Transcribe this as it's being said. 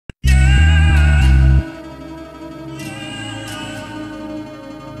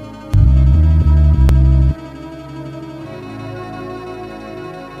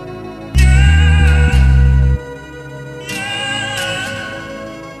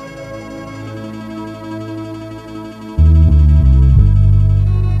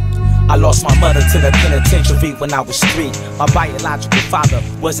I lost my mother to the penitentiary when I was 3. My biological father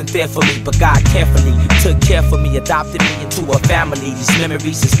wasn't there for me, but God carefully took care for me, adopted me into a family. These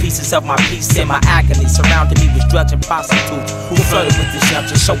memories is pieces of my peace and my agony. Surrounded me with drugs and prostitutes who flirted with this young,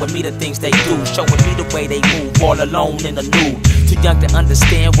 just showing me the things they do, showing me the way they move, all alone in the nude. Too young to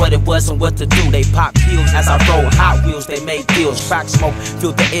understand what it was and what to do. They popped pills as I rode Hot Wheels, they made deals. Crack smoke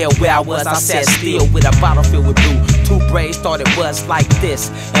filled the air where I was, I sat still with a bottle filled with blue. 2 braids, thought it was like this,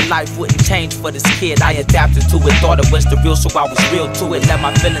 and life wouldn't change for this kid. I adapted to it, thought it was the real, so I was real to it. Let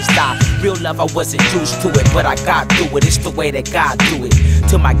my feelings die, real love I wasn't used to it, but I got through it, it's the way that God do it.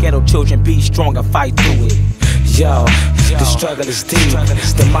 To my ghetto children, be strong and fight through it. Yo, the struggle is deep.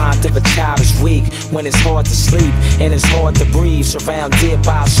 The mind of a child is weak when it's hard to sleep and it's hard to breathe. Surrounded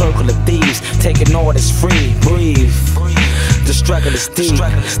by a circle of thieves, taking orders free. Breathe. The struggle is deep.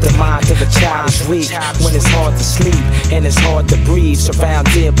 The mind of a child is weak when it's hard to sleep and it's hard to breathe.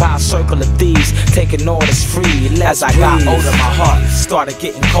 Surrounded by a circle of thieves, taking orders free. As I got older, my heart started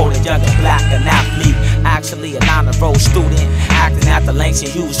getting colder. Young and black, an athlete, actually an honor roll student, acting at the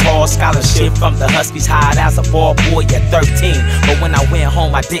Langston Hughes Hall. Scholarship from the Huskies, hired as a ball boy at 13. But when I went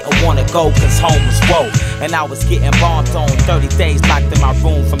home, I didn't want to go, cause home was woe. And I was getting bombed on, 30 days locked in my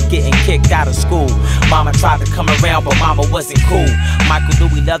room from getting kicked out of school. Mama tried to come around, but mama wasn't cool. Michael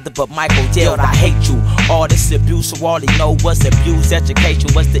knew he loved her, but Michael yelled, I hate you. All this abuse, so all he know was abuse. Education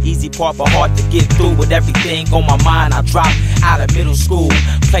was the easy part, but hard to get through. With everything on my mind, I dropped out of middle school.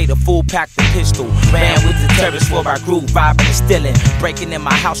 Played a fool, packed a pistol, ran with the terrorists where I grew, robbing and stealing, breaking in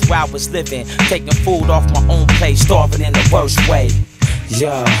my house where I was living, taking food off my own plate, starving in the worst way.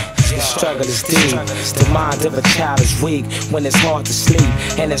 Yo, the struggle is deep. The mind of a child is weak when it's hard to sleep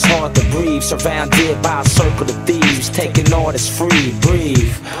and it's hard to breathe. Surrounded by a circle of thieves, taking orders free.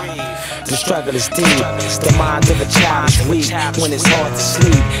 Breathe. The struggle is deep. The mind of a child is weak when it's hard to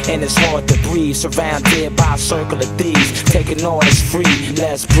sleep and it's hard to breathe. Surrounded by a circle of thieves, taking orders free.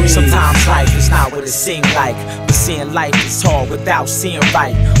 Let's breathe. Sometimes life is not what it seems like, but seeing life is hard without seeing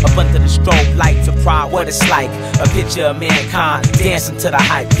right. Up under the strobe lights of pride, what it's like. A picture of mankind dancing to the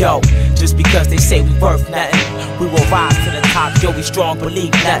hype. Yo, just because they say we worth nothing, we will rise to the top. Yo, we strong,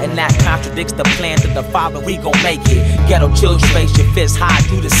 believe nothing that contradicts the plan of the Father. We gon' make it. Ghetto children, raise your fists high,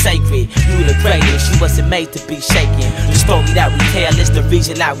 you the sacred, you the greatest. You wasn't made to be shaken. The story that we tell is the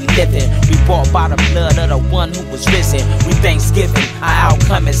reason that we living. We bought by the blood of the one who was risen. We Thanksgiving, our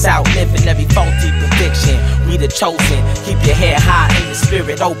outcome is outliving every faulty prediction. We the chosen, keep your head high and your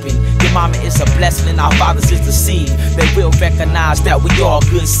spirit open. Your mama is a blessing and our fathers is the seed. They will recognize that we all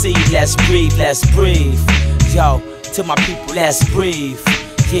good seed. Let's breathe, let's breathe. Yo, to my people, let's breathe.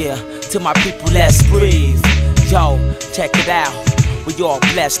 Yeah, to my people, let's breathe. Yo, check it out. We all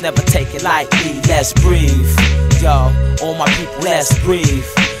blessed, never take it lightly. Let's breathe. Yo, all my people, let's breathe.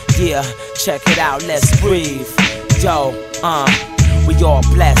 Yeah, check it out, let's breathe. Yo, we all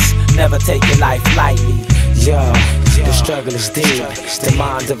blessed, never take your life lightly. Yo, the struggle is deep. The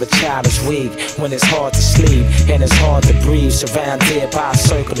mind of a child is weak when it's hard to sleep and it's hard to breathe. Surrounded by a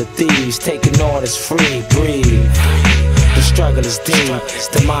circle of thieves, taking orders free. Breathe. The struggle is deep.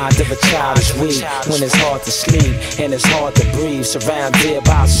 The mind of a child is weak when it's hard to sleep and it's hard to breathe. Surrounded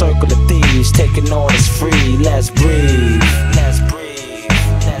by a circle of thieves, taking orders free. Let's breathe.